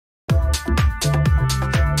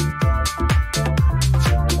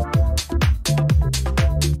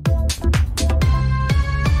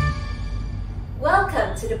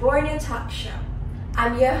BorneoTlk Show.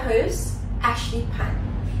 I'm your host, Ashley Pan.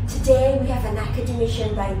 Today we have an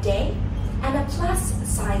academician by day and a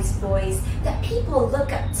plus-size voice that people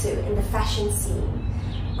look up to in the fashion scene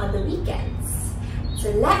on the weekends.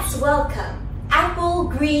 So let's welcome Apple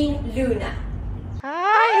Green Luna.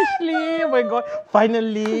 Hi Ashley, oh my god,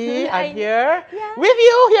 finally I'm here with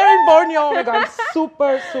you here in Borneo. Oh my god, I'm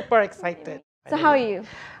super excited. So how are you?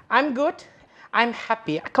 I'm good. I'm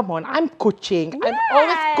happy. Come on, I'm coaching. I'm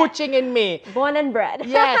always coaching in me. Born and bred.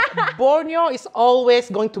 Yes, Borneo is always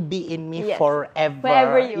going to be in me forever.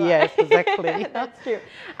 Wherever you are. Yes, exactly. That's true.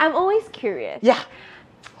 I'm always curious. Yeah.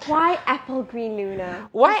 Why Apple Green Luna?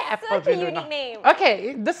 Why Apple Green Luna? Such a unique name.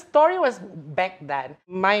 Okay, the story was back then.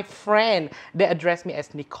 My friend, they addressed me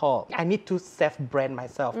as Nicole. I need to self-brand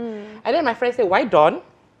myself. And then my friend said, why don't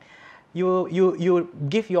you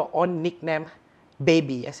give your own nickname,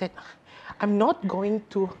 Baby? I said, I'm not going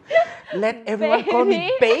to let everyone call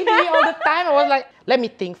me Baby all the time. I was like, let me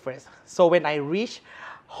think first. So when I reached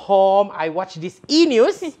home, I watched this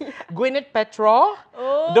E-News, Gwyneth Paltrow,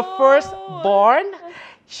 the firstborn.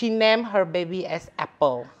 She named her baby as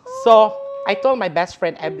Apple. So I told my best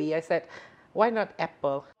friend Abby, I said, why not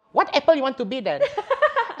Apple? What apple you want to be then?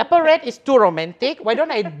 Apple red is too romantic. Why don't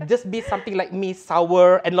I just be something like me,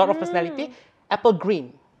 sour and a lot of personality? Apple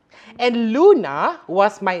green. And Luna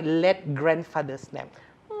was my late grandfather's name.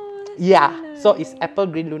 So it's Apple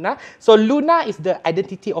Green Luna. So Luna is the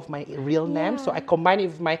identity of my real name. So I combine it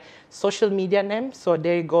with my social media name. So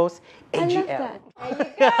there it goes, AGL. I love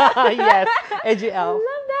that. Yes, AGL. I love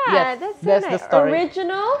that. Yes, that's that's nice. the story.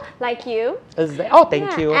 Original, like you. Oh,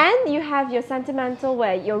 thank you. And you have your sentimental,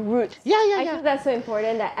 where your roots. I think that's so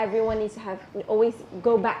important that everyone needs to have always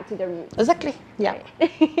go back to the roots. Exactly. Yeah.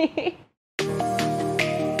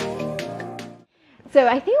 So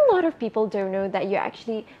I think a lot of people don't know that you're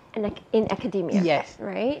actually in academia. Yes.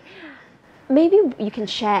 Right? Maybe you can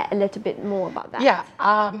share a little bit more about that. Yeah.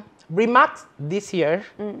 Remarks this year,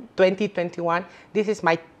 2021, this is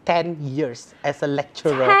my 10 years as a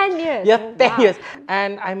lecturer. 10 years? Yeah, 10 years.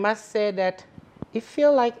 And I must say that it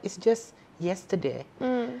feels like it's just yesterday.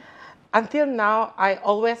 Until now, I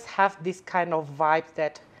always have this kind of vibe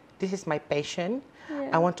that this is my passion.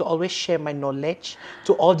 I want to always share my knowledge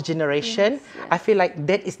to all generation. I feel like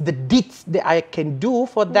that is the deeds that I can do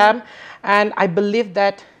for them. And I believe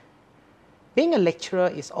that being a lecturer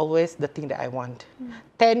is always the thing that I want.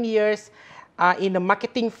 10 years in the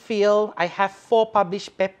marketing field, I have 4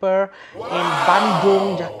 published papers in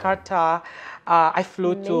Bandung, Jakarta. I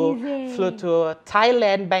flew to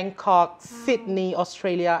Thailand, Bangkok, Sydney,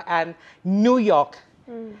 Australia, and New York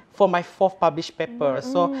for my 4th published paper.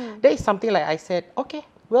 So that is something like I said, okay,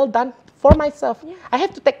 well done for myself. I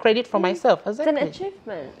have to take credit for myself. Exactly. It's an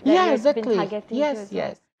achievement that you've been targeting.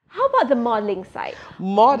 Yes. How about the modeling side?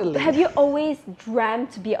 Modeling. Have you always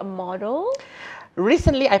dreamt to be a model?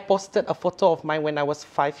 Recently, I posted a photo of mine when I was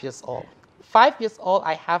 5 years old. 5 years old,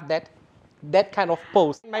 I have that kind of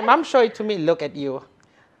pose. My mom showed it to me, look at you.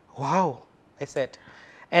 Wow, I said.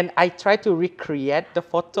 And I tried to recreate the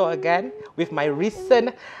photo again with my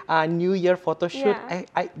recent New Year photo shoot.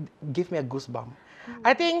 I give me a goosebump.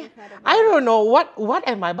 I think, I don't know what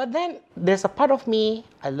am I, but then there's a part of me,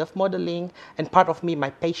 I love modeling, and part of me, my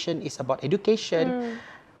passion is about education.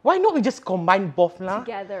 Why not we just combine both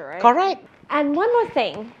together, right? Correct. And one more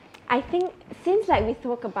thing, I think since like we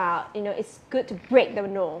talk about, it's good to break the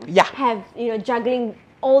norm. Yeah. Have, juggling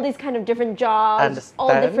all these kind of different jobs, all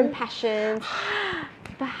different passions.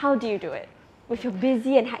 But how do you do it with your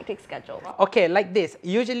busy and hectic schedule? Okay, like this.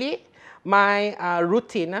 Usually, my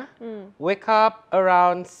routine, wake up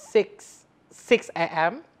around 6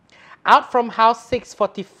 a.m., out from house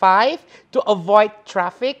 6:45 to avoid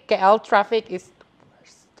traffic. KL traffic is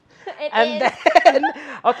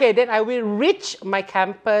then I will reach my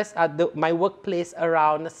campus, my workplace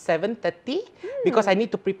around 7:30 because I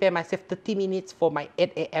need to prepare myself 30 minutes for my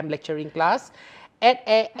 8 a.m. lecturing class. 8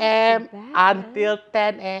 a.m. until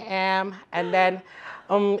 10 a.m. and then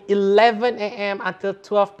 11 a.m. until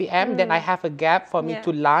 12 p.m. Then I have a gap for me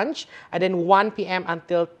to lunch, and then 1 p.m.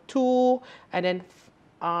 until 2, and then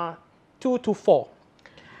 2 to 4.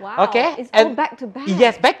 Wow. Okay? It's all back to back.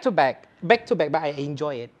 Yes, back to back, but I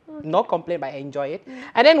enjoy it. No complaint, but I enjoy it.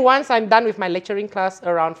 And then once I'm done with my lecturing class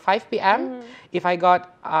around 5 p.m., if I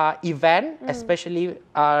got event, especially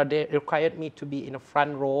they required me to be in a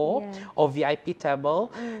front row or VIP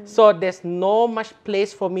table. So there's no much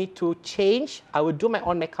place for me to change. I would do my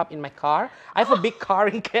own makeup in my car. I have a big car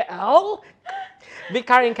in KL. Big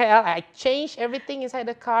car in KL. I change everything inside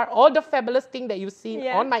the car. All the fabulous things that you see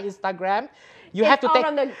on my Instagram. You have to take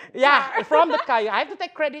from the from the car. I have to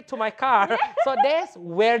take credit to my car. So that's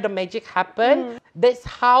where the magic happened. That's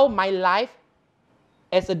how my life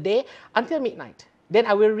as a day until midnight. Then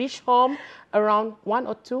I will reach home around 1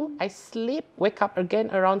 or 2. I sleep, wake up again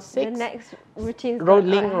around 6. The next routine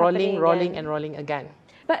rolling again.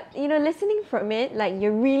 But you know, listening from it, like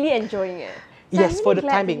you're really enjoying it. So Yes, I'm for really the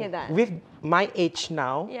glad time to hear being. that. With my age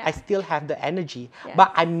now, Yeah. I still have the energy. Yes.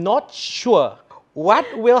 But I'm not sure what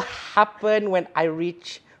will happen when I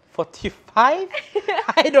reach 45.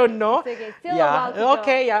 I don't know. It's okay, still a while to go.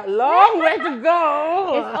 Okay, yeah, long way to go.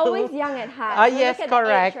 It's always young at heart. Don't Yes, look at the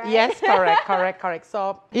correct. age, right? Yes, correct.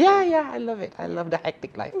 So, yeah, I love it. I love the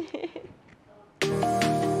hectic life.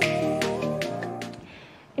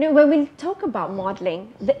 You know, when we talk about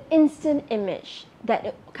modeling, the instant image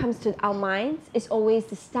that comes to our minds is always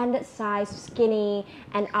the standard size, skinny,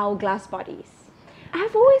 and hourglass bodies.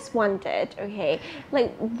 I've always wondered, okay,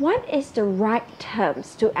 like what is the right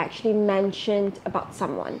terms to actually mention about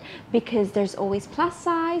someone? Because there's always plus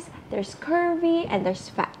size, there's curvy, and there's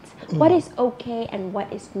fat. What is okay and what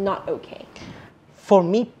is not okay? For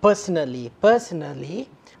me personally,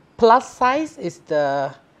 plus size is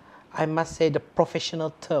the, I must say, the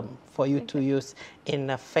professional term for you to use in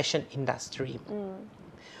the fashion industry.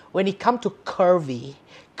 When it comes to curvy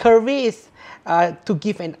is to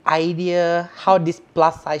give an idea how this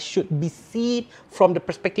plus size should be seen from the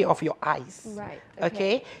perspective of your eyes. Right.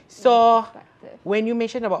 Okay. So Perspective. when you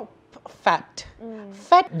mention about fat,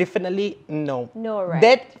 fat definitely no. No, right.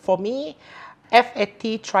 That for me,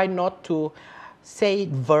 FAT, try not to say it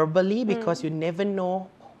verbally because you never know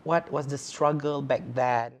what was the struggle back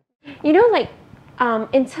then. You know, like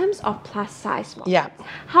in terms of plus size models, Yeah.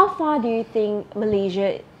 how far do you think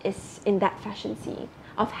Malaysia is in that fashion scene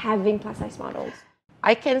of having plus size models?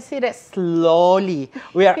 I can see that slowly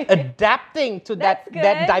we are adapting to that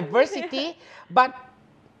That's good. diversity, but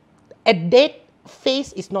at that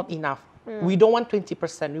phase is not enough. We don't want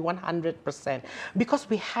 20%, we want 100%. Because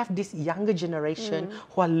we have this younger generation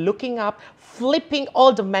who are looking up, flipping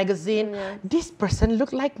all the magazine. This person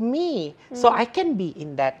look like me. So I can be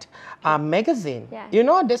in that magazine. Yeah. You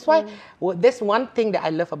know, that's why, that's one thing that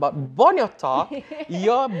I love about BorneoTalk.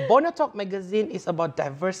 Your BorneoTalk magazine is about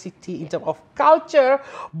diversity in terms of culture,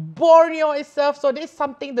 Borneo itself. So there's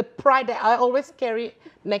something, the pride that I always carry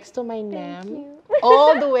next to my name.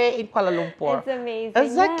 All the way in Kuala Lumpur. It's amazing.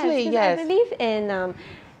 Exactly, yes. I believe in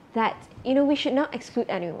that, you know, we should not exclude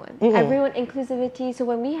anyone. Everyone, inclusivity. So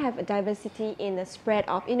when we have a diversity in the spread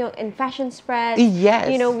of, you know, in fashion spread, Yes.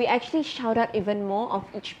 you know, we actually shout out even more of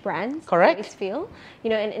each brand. Correct. Its feel, you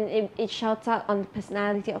know, and it shouts out on the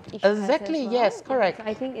personality of each Exactly, person as well. yes, correct. So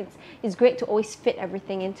I think it's great to always fit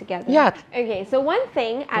everything in together. Yeah. Okay, so one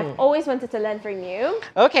thing I've always wanted to learn from you,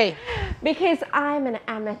 Okay. because I'm an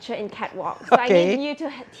amateur in catwalk, so I Okay. need you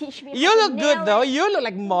to teach me. You how to look good nail though. it. You look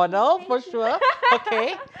like model for sure.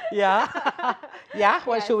 Okay. Yeah. Yeah.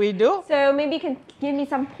 What Yes. should we do? So maybe you can give me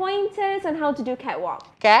some pointers on how to do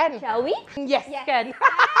catwalk. Can? Shall we? Yes, Yes. can.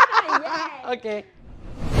 Yay. Okay.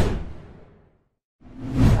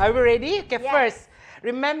 Are we ready? Okay, Yes. first,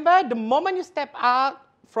 remember the moment you step out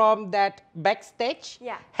from that backstage,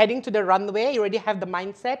 Yeah. heading to the runway, you already have the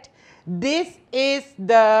mindset. This is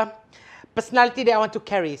the personality that I want to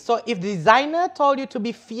carry. So if the designer told you to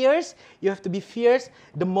be fierce, you have to be fierce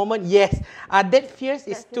the moment, yes. That fierce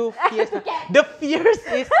is too fierce. The fierce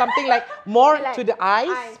is something like more Like to the eyes,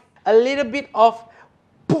 eyes. a little bit of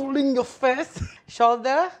pulling your face,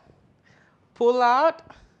 shoulder, pull out,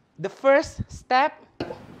 the first step.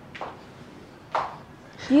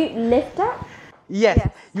 You lift up? Yes, Yes.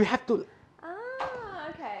 you have to, Ah,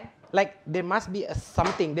 okay. like, there must be a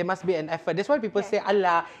something, there must be an effort. That's why people Okay. say,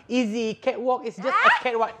 Allah, easy, catwalk is just a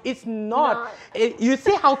catwalk. It's not. Not. You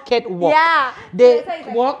see how cat walk? Yeah. They So it's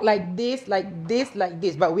like- walk like this, like this, like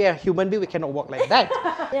this. But we are human beings, we cannot walk like that.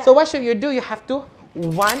 Yeah. So what should you do? You have to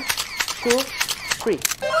 1, 2, 3.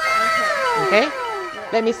 Okay?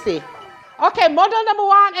 Let me see. Okay, model number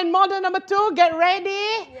 1 and model number 2, get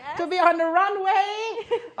ready to be on the runway.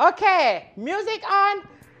 Okay, music on.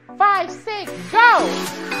 5, 6, go!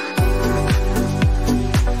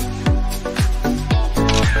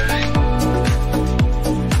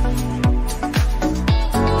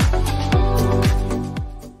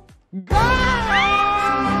 Go!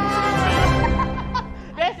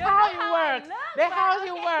 That's how it works. That's how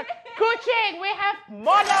it works. Kuching, we have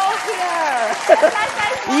models here.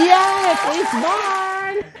 Yes, it's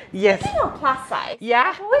born. Yes. Speaking of plus size,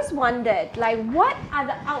 Yeah? I've always wondered, like, what are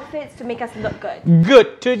the outfits to make us look good?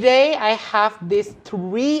 Good. Today I have these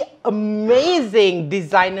 3 amazing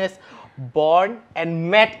designers born and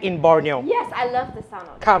met in Borneo. Yes, I love the sound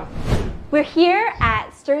of it. Come. We're here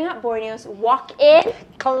at Stirring Up Borneo's walk-in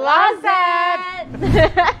Closet!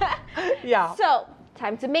 Yeah. So,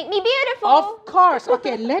 time to make me beautiful. Of course.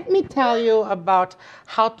 Okay, let me tell you about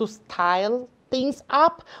how to style things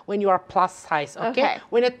up when you are plus size, okay?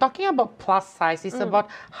 When you're talking about plus size, it's about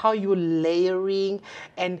how you layering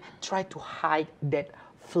and try to hide that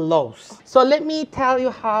flows. So let me tell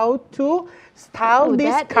you how to style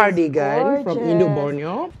this cardigan from Indo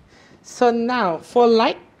Borneo. So now, for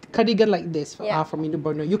light cardigan like this from Indo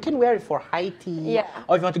Borneo, you can wear it for high tea,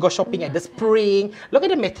 or if you want to go shopping at the spring. Look at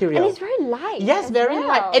the material. And it's very light. Yes, very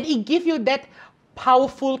light. And it gives you that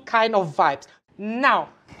powerful kind of vibes. Now,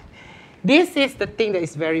 this is the thing that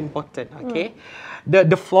is very important, okay?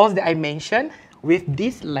 The flows that I mentioned, with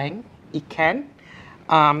this length, it can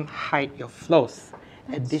hide your flows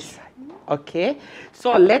at this side. Okay,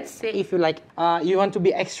 so let's say if you like, you want to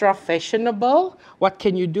be extra fashionable, what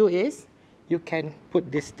can you do is, you can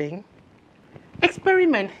put this thing,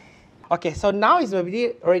 experiment. Okay, so now it's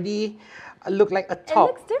already look like a top.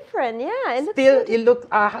 It looks different, yeah. It looks Still, it looks,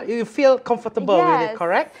 you feel comfortable with it,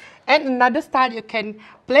 correct? And another style, you can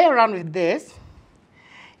play around with this.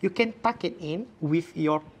 You can tuck it in with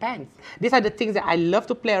your pants. These are the things that I love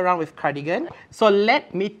to play around with cardigan. So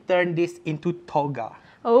let me turn this into toga.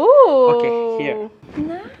 Oh. Okay, here.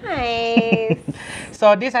 Nice.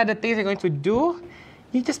 So these are the things you're going to do.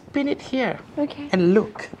 You just pin it here. Okay. And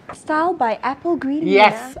look. Style by Apple Green.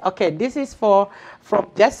 Yes. Okay, this is from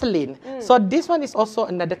Jesseline. So this one is also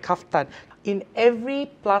another kaftan. In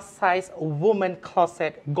every plus size woman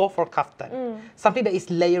closet, go for kaftan. Something that is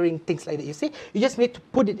layering, things like that. You see? You just need to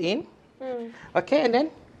put it in. Okay, and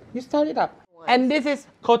then you style it up. And this is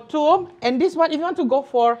couture. And this one, if you want to go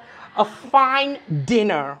for a fine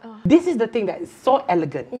dinner, this is the thing that is so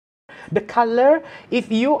elegant. The color,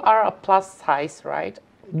 if you are a plus size, right,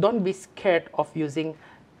 don't be scared of using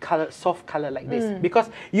color, soft color like this. Because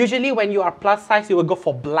usually when you are plus size, you will go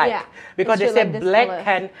for black. Because they say like black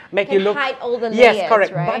can make you look... hide all the layers, yes,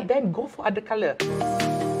 correct. Right? But then go for other color.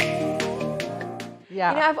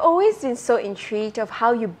 Yeah. You know, I've always been so intrigued of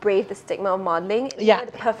how you brave the stigma of modeling. You know,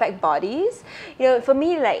 the perfect bodies. You know, for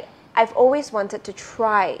me, like, I've always wanted to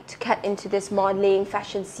try to get into this modeling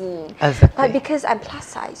fashion scene. Exactly. But because I'm plus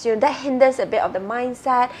size, you know, that hinders a bit of the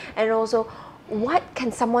mindset, and also what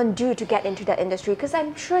can someone do to get into that industry? Because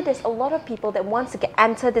I'm sure there's a lot of people that wants to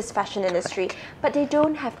enter this fashion industry, but they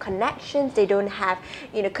don't have connections, they don't have,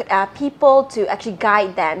 you know, people to actually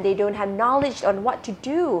guide them, they don't have knowledge on what to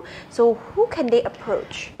do. So who can they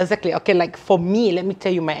approach? Exactly. Okay, like for me, let me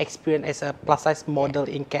tell you my experience as a plus size model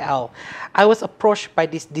in KL. I was approached by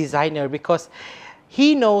this designer because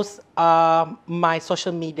he knows my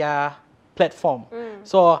social media platform.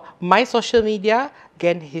 So my social media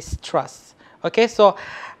gained his trust. Okay, so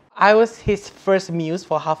I was his first muse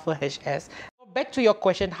for Huffle HS. Back to your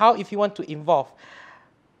question, how if you want to involve,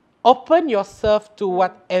 open yourself to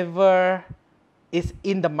whatever is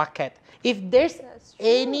in the market. If there's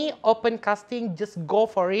any open casting, just go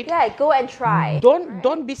for it. Yeah, go and try.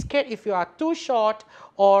 Don't be scared if you are too short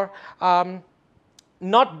or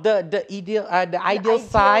not the ideal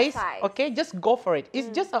size. Okay, just go for it.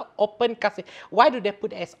 It's just an open casting. Why do they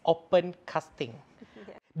put it as open casting?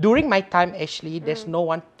 During my time, actually, there's no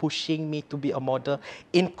one pushing me to be a model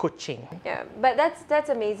in coaching. Yeah, but that's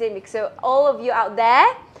amazing. Because so all of you out there,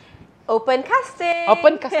 open casting.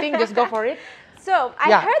 Open casting, just go for it. So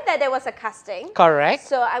I heard that there was a casting. Correct.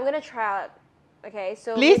 So I'm gonna try out. Okay,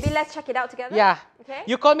 so please, maybe let's check it out together. Yeah. Okay.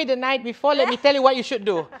 You call me the night before. Let me tell you what you should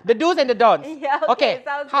do. The do's and the don'ts. Yeah. Okay.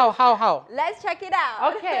 How? Let's check it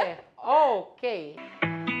out. Okay. Okay.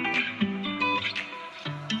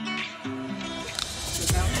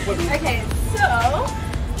 Okay, so,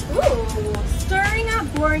 Stirring Up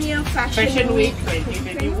Borneo Fashion Week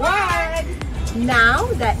 2021. Now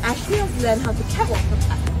that Ashley has learned how to catwalk for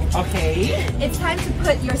platform, it's time to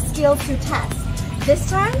put your skills to test. This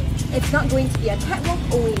time, it's not going to be a catwalk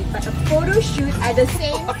only, but a photo shoot at the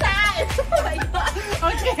same time. Oh my god.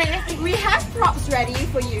 Okay. We have props ready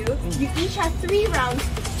for you. You each have 3 rounds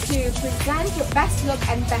to present your best look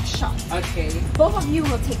and best shot. Okay. Both of you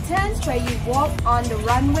will take turns where you walk on the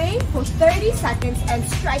runway for 30 seconds and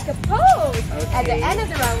strike a pose. Okay. At the end of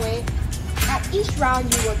the runway, at each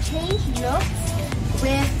round you will change looks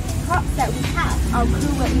with props that we have. Our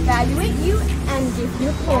crew will evaluate you and give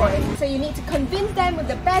you points. So you need to convince them with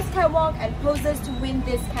the best catwalk and poses to win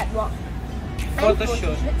this catwalk. Photo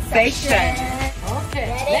shoot session. Okay.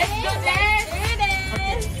 Let's do this.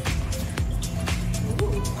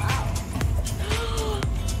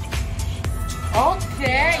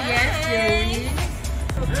 Okay, yes, Yuri.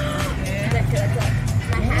 Okay.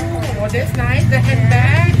 Oh, that's nice. The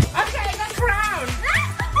handbag. Okay, I got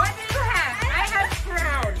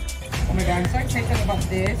my God, I'm so excited about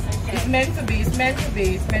this. Okay. It's meant to be, it's meant to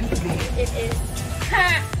be, it's meant to be. It is.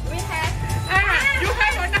 We have. You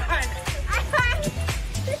have or not?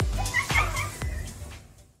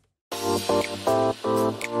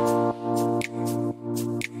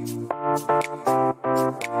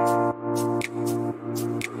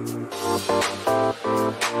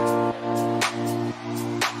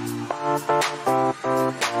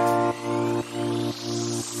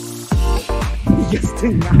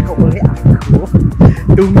 Setengah kau oleh aku.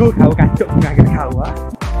 Tunggu kau kacau dengan kau.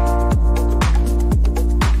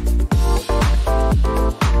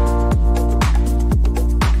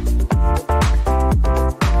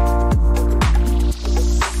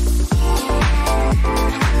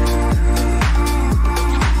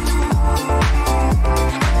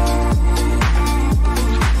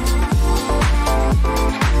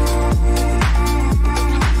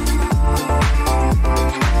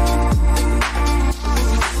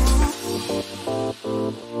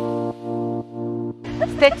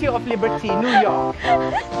 Statue of Liberty, New York.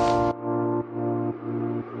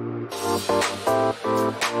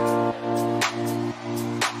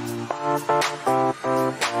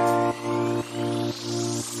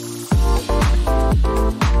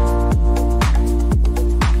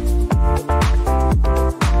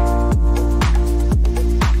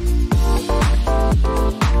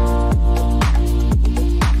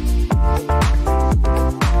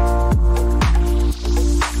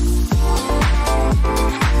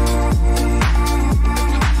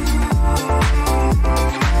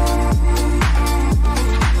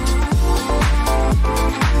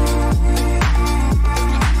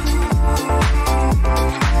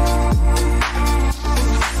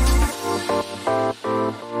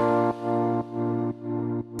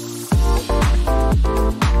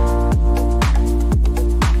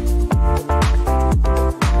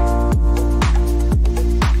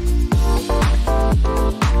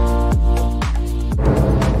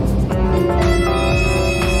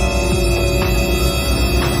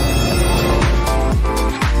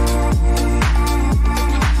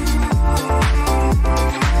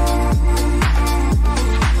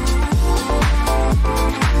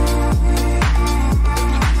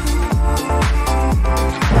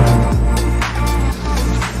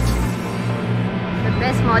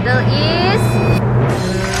 Model is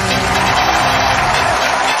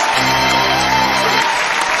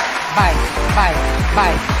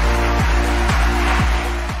Bye.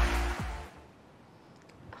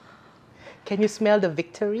 Can you smell the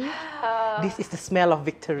victory? This is the smell of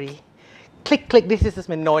victory. Click, click. This is the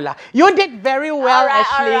smell. Nola. You did very well,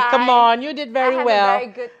 Ashley. alright. Come on, you did very I have well. a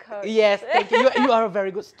very good coach. Yes, thank you. You are a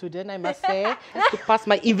very good student, I must say. To pass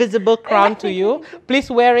my invisible crown to you. Please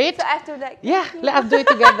wear it. So I have to like. Yeah, let us do it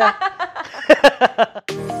together.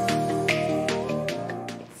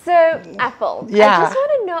 So Apple, Yeah. I just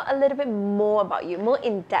want to know a little bit more about you, more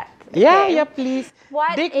in depth. Yeah, okay? yeah, please.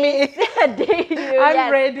 What Dig is, me. dig you, I'm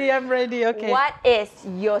yes. ready. Okay. What is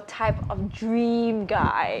your type of dream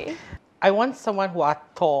guy? I want someone who are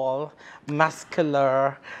tall,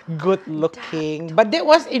 muscular, good looking. But that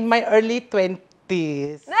was in my early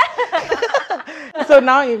 20s. So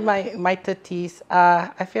now in my 30s,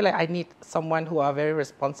 I feel like I need someone who are very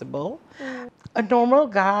responsible. A normal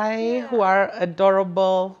guy who are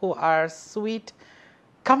adorable, who are sweet.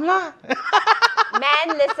 Come lah. Man,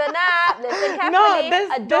 listen up, listen carefully.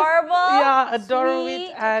 Adorable, yeah, adorable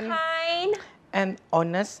sweet, and kind. and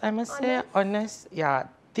honest, I must say, honest. Yeah,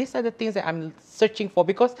 these are the things that I'm searching for,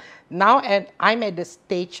 because now I'm at the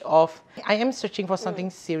stage of I am searching for something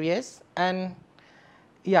serious, and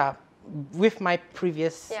yeah, with my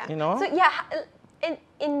previous, you know. So yeah,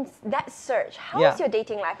 in that search, how is your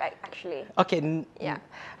dating life actually? Okay. Yeah.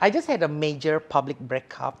 I just had a major public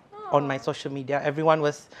breakup on my social media. Everyone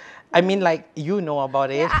was, I mean, like, you know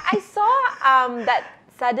about it. Yeah, I saw that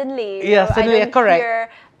suddenly. Yeah, suddenly, I don't correct. hear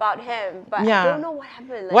about him, but I don't know what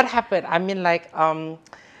happened. Like, what happened? I mean, like,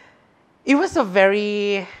 it was a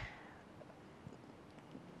very.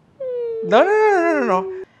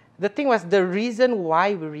 No. The thing was, the reason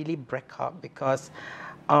why we really break up, because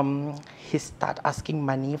he started asking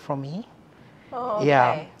money from me. Oh, okay.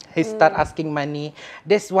 Yeah, he started asking money.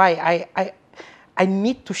 That's why I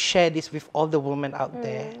need to share this with all the women out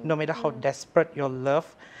there. No matter how desperate your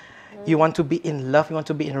love, you want to be in love, you want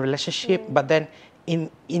to be in a relationship, but then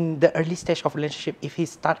in the early stage of relationship, if he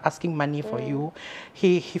start asking money for you,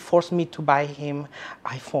 he forced me to buy him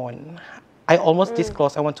iPhone. I almost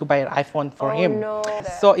disclosed I want to buy an iPhone for him. No.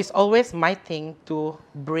 So it's always my thing to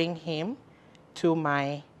bring him to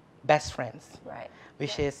my best friends,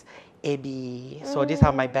 which is AB. So these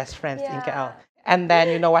are my best friends in KL. And then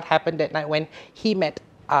you know what happened that night when he met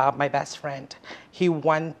my best friend. He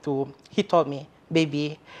told me,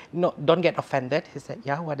 baby, no, don't get offended. He said,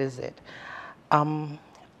 yeah, what is it?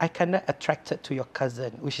 I kind of attracted to your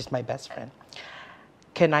cousin, which is my best friend.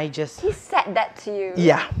 Can I just... He said that to you?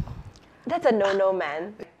 Yeah. That's a no-no,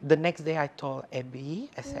 man. The next day I told Abby,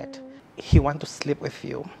 I said, he want to sleep with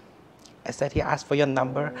you. I said, he asked for your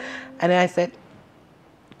number. And then I said,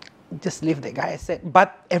 just leave that guy. I said,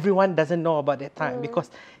 but everyone doesn't know about that time because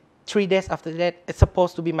 3 days after that, it's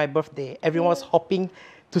supposed to be my birthday. Everyone was hoping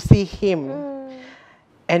to see him.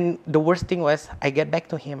 And the worst thing was, I get back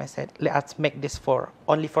to him. I said, let's make this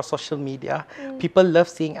only for social media. People love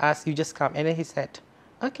seeing us. You just come. And then he said,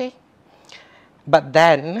 okay. But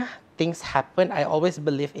then things happen. I always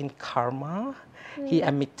believe in karma. He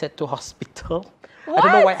admitted to hospital. What? I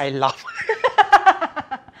don't know why I laugh.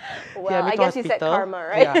 Well, I guess you said karma,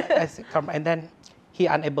 right? Yeah, I said karma. And then he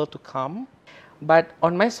unable to come. But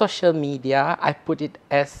on my social media, I put it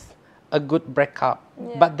as a good breakup.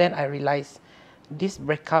 Yeah. But then I realized this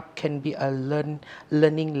breakup can be a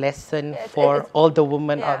learning lesson for all the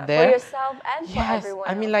women out there. For yourself and for everyone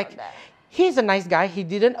I mean, else like, out there. he's a nice guy. He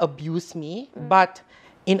didn't abuse me. But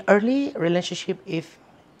in early relationship, if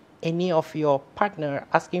any of your partner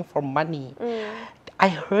asking for money, I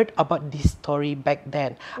heard about this story back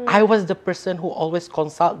then. I was the person who always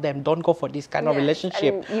consult them, don't go for this kind of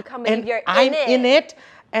relationship. And you can't believe you're I'm in it.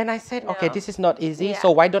 And I said, okay, No. this is not easy. Yeah. So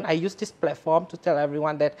why don't I use this platform to tell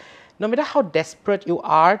everyone that no matter how desperate you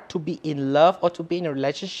are to be in love or to be in a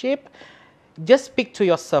relationship, just speak to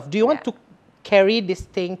yourself. Do you want to carry this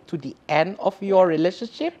thing to the end of your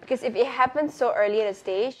relationship? Because if it happens so early in the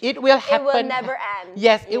stage, It will happen. It will never end.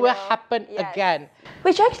 Yes, it you will know? happen Yes. again.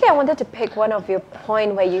 Which actually I wanted to pick one of your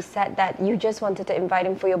point where you said that you just wanted to invite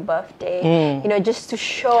him for your birthday, you know, just to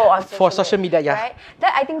show on social For social media, yeah. Right?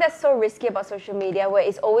 I think that's so risky about social media where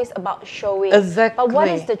it's always about showing. Exactly. But what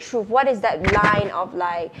is the truth? What is that line of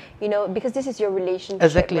like, you know, because this is your relationship,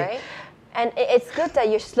 Exactly. right? And it's good that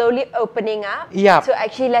you're slowly opening up Yeah. to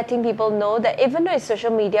actually letting people know that even though it's social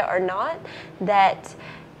media or not, that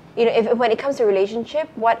you know, when it comes to relationship,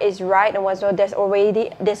 what is right and what's wrong, there's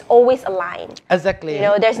always a line. Exactly. You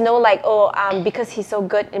know, there's no like, because he's so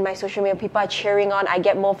good in my social media, people are cheering on, I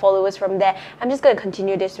get more followers from there, I'm just going to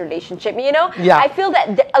continue this relationship, you know? Yeah. I feel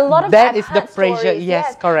that a lot of That I've is the heard pressure, stories,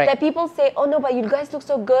 yes, correct. That people say, oh no, but you guys look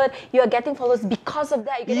so good, you are getting followers because of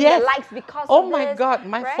that, you're getting the likes because Oh of my this. God,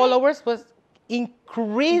 my right? followers was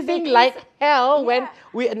increasing Because- like hell when yeah.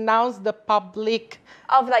 we announced the public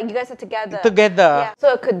Of like you guys are together. together. Yeah.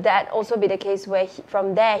 So could that also be the case where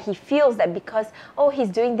from there he feels that because he's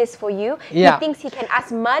doing this for you, Yeah. he thinks he can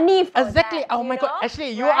ask money for Exactly. that, Oh my you God. know?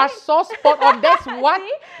 Actually, you Right? are so spot on. That's what.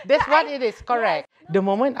 See? That's So what I- it is. Correct. The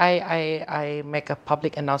moment I make a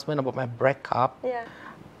public announcement about my breakup, Yeah.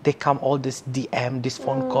 they come all this DM, this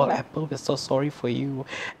phone call. Apple, we're so sorry for you.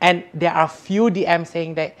 And there are few DM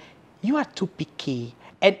saying that you are too picky.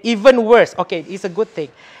 And even worse, okay, it's a good thing.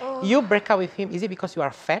 You break up with him. Is it because you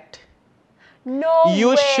are fat? No You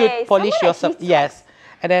way. should polish Someone yourself. actually Yes.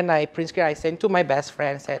 And then I print screen. I sent to my best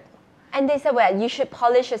friend. Said, And they said, well, you should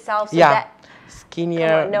polish yourself so yeah, that. skinnier.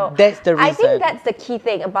 Come on, no. That's the reason. I think that's the key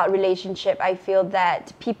thing about relationship. I feel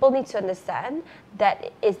that people need to understand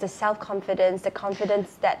that it's the self-confidence, the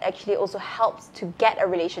confidence that actually also helps to get a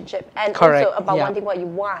relationship, and Correct, also about yeah. wanting what you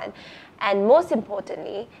want. And most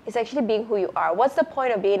importantly, it's actually being who you are. What's the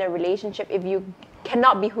point of being in a relationship if you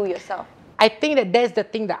cannot be who yourself? I think that that's the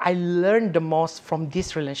thing that I learned the most from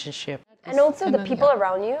this relationship. And also the people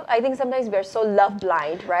around you. I think sometimes we're so love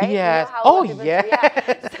blind, right? Yes. You know how Oh, people yes.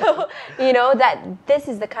 react. So, you know, that this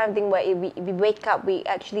is the kind of thing where if we wake up, we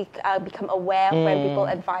actually become aware of when people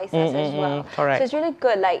advise us as well. correct. So it's really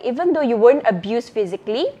good. Like, even though you weren't abused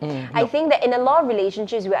physically, I think that in a lot of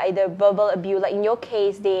relationships, we're either verbal abuse, like in your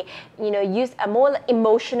case, they, you know, use a more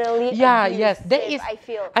emotionally Yeah, abusive, yes. That is, I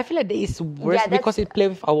feel. I feel like that is worse Yeah, because that's- it plays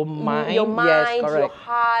with our mind. Your mind, yes, your correct.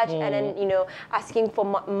 heart, and then, you know, asking for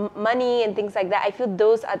money and things like that. I feel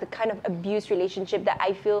those are the kind of abuse relationship that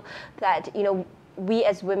I feel that, you know, we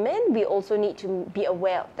as women, we also need to be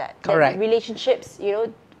aware of that. Correct. That relationships, you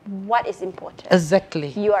know, what is important. Exactly.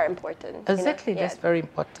 You are important. you know? Exactly. Yeah. That's very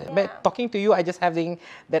important. Yeah. But talking to you, I just having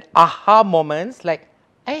that aha moments like,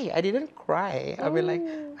 hey, I didn't cry. I'll be like,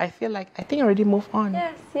 I feel like I think I already moved on.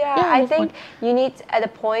 Yes, yeah. Yeah, I move think you need at a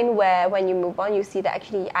point where when you move on, you see that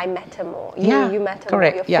actually I matter more. Yeah, You matter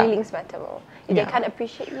correct, more. Your yeah. feelings matter more. If Yeah. they can't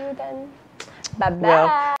appreciate you, then bye-bye. Well,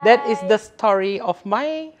 that is the story of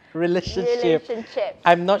my relationship. Relationship.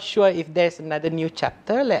 I'm not sure if there's another new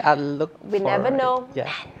chapter. I'll look We never for it. know.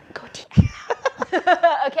 Yeah. Go deep.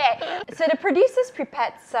 Okay, so the producers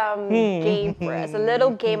prepared some game for us, a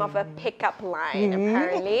little game of a pickup line,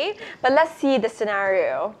 apparently. But let's see the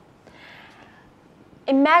scenario.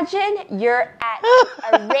 Imagine you're at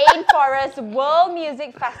a rainforest world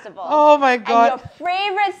music festival. Oh my God. And your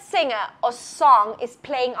favorite singer or song is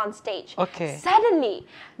playing on stage. Okay. Suddenly,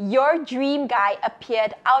 your dream guy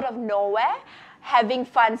appeared out of nowhere, having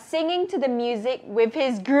fun singing to the music with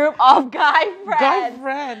his group of guy friends. Guy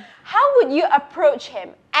friend. How would you approach him?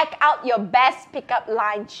 Act out your best pickup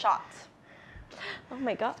line shot. Oh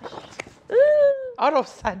my gosh. Out of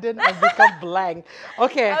sudden, I become blank.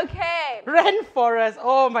 Okay. Okay. Rainforest.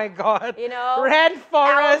 Oh my God. You know, our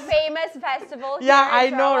Rainforest. famous festival. Yeah, here I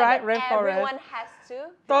in know, Sarawak right? that Rainforest. Everyone has to.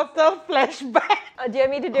 Total flashback. Do you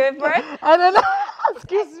want me to do it first? I don't know.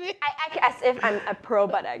 Excuse me. I act as if I'm a pro,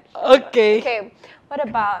 but I. Okay. Okay. What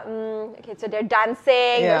about? Okay, so they're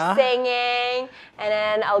dancing, Yeah. they're singing, and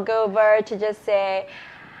then I'll go over to just say,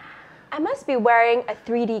 I must be wearing a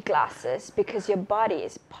 3D glasses because your body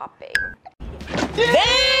is popping.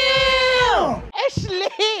 Damn!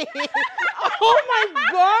 Ashley! Oh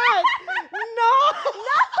my God! No!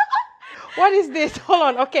 What is this? Hold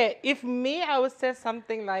on. Okay, if me, I would say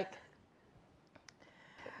something like,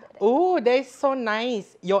 "Oh, that is so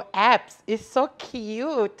nice. Your abs is so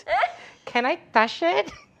cute. Can I touch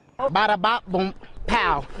it?" Bada bop boom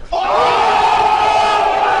pow.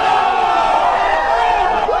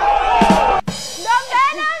 Not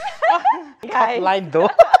venom! Top line though.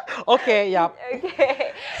 Okay, yeah.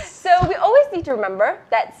 Okay. So we always need to remember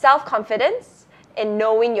that self-confidence in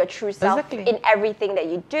knowing your true self Exactly. in everything that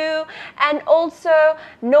you do, and also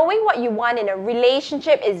knowing what you want in a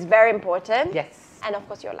relationship is very important. Yes. And of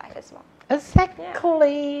course your life as well.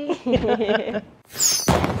 Exactly.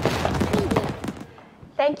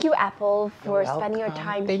 Thank you, Apple, for You're spending your welcome.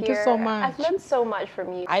 time Thank here. you so much. I've learned so much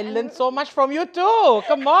from you. I learned so much from you too.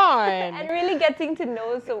 Come on. And really getting to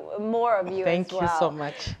know more of you Thank as well. you so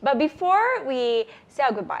much. But before we say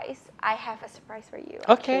our goodbyes, I have a surprise for you,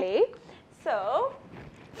 Okay. actually. So,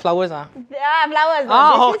 Flowers, ah. flowers.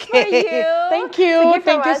 Oh, This is for okay. you. Thank you. It's a gift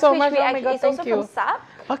Thank from you us, so which much. we Oh my actually- God, it's thank also you. from SAP.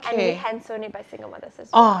 And we Okay. hand sewn it by single mothers as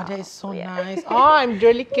well. Oh, that is so yeah. nice. Oh, I'm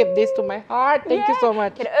really keep this to my heart. Thank you so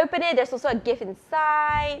much. You can open it. There's also a gift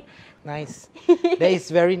inside. Nice. That is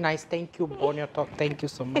very nice. Thank you, BorneoTlk. Thank you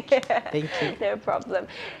so much. Thank you. No problem.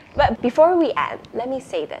 But before we end, let me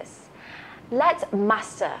say this. Let's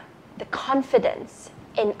master the confidence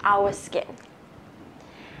in our skin.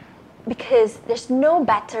 Because there's no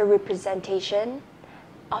better representation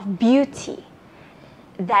of beauty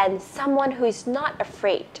than someone who is not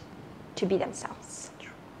afraid to be themselves.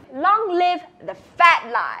 Long live the fat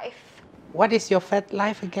life. What is your fat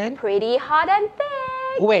life again? Pretty hot and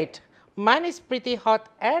thick. Wait, mine is pretty hot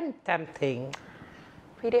and tempting.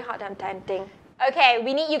 Pretty hot and tempting. Okay,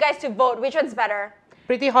 we need you guys to vote. Which one's better?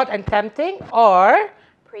 Pretty hot and tempting or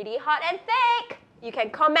Pretty hot and thick. You can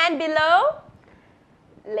comment below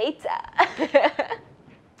later.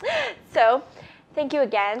 So, thank you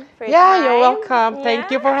again for your time. you're welcome.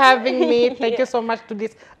 Thank you for having me. Thank you Yeah. so much to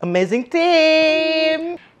this amazing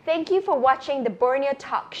team. Thank you for watching the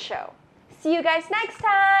BorneoTalk Show. See you guys next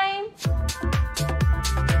time.